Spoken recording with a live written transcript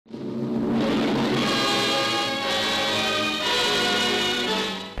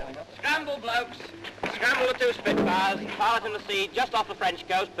2 Spitfires, pilot in the sea just off the French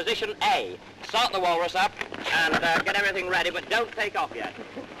coast, position A. Start the Walrus up and get everything ready, but don't take off yet.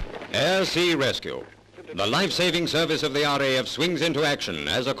 Air Sea Rescue. The life-saving service of the R.A.F. swings into action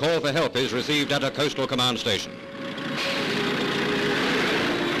as a call for help is received at a coastal command station.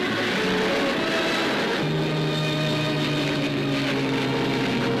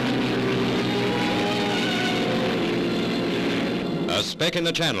 A speck in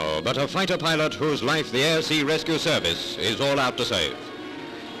the channel, but a fighter pilot whose life the Air Sea Rescue Service is all out to save.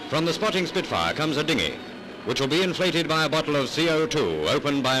 From the spotting Spitfire comes a dinghy, which will be inflated by a bottle of CO2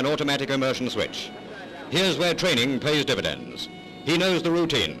 opened by an automatic immersion switch. Here's where training pays dividends. He knows the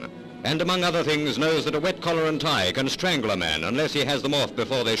routine, and among other things knows that a wet collar and tie can strangle a man unless he has them off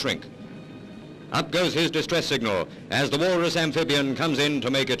before they shrink. Up goes his distress signal as the Walrus amphibian comes in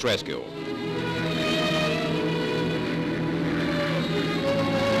to make its rescue.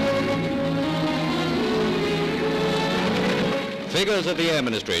 Figures at the Air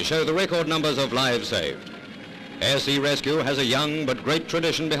Ministry show the record numbers of lives saved. Air Sea Rescue has a young but great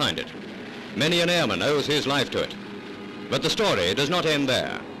tradition behind it. Many an airman owes his life to it. But the story does not end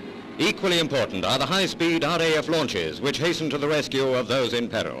there. Equally important are the high-speed R.A.F. launches which hasten to the rescue of those in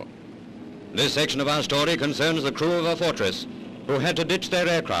peril. This section of our story concerns the crew of a fortress who had to ditch their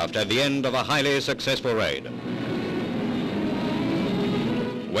aircraft at the end of a highly successful raid.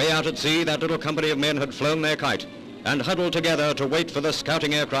 Way out at sea, that little company of men had flown their kite and huddled together to wait for the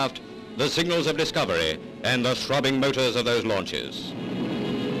scouting aircraft, the signals of discovery, and the throbbing motors of those launches.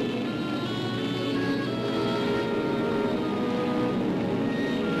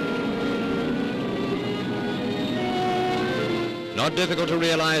 Not difficult to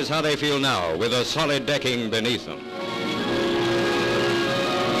realize how they feel now with a solid decking beneath them.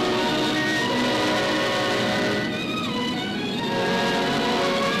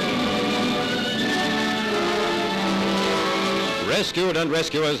 Rescued and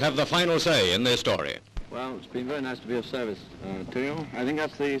rescuers have the final say in this story. Well, it's been very nice to be of service to you. I think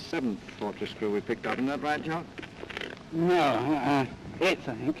that's the 7th Fortress crew we picked up. Isn't that right, John? No, 8th,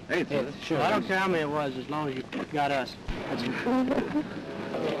 I think. 8th, Sure. I don't care how many it was, as long as you got us. That's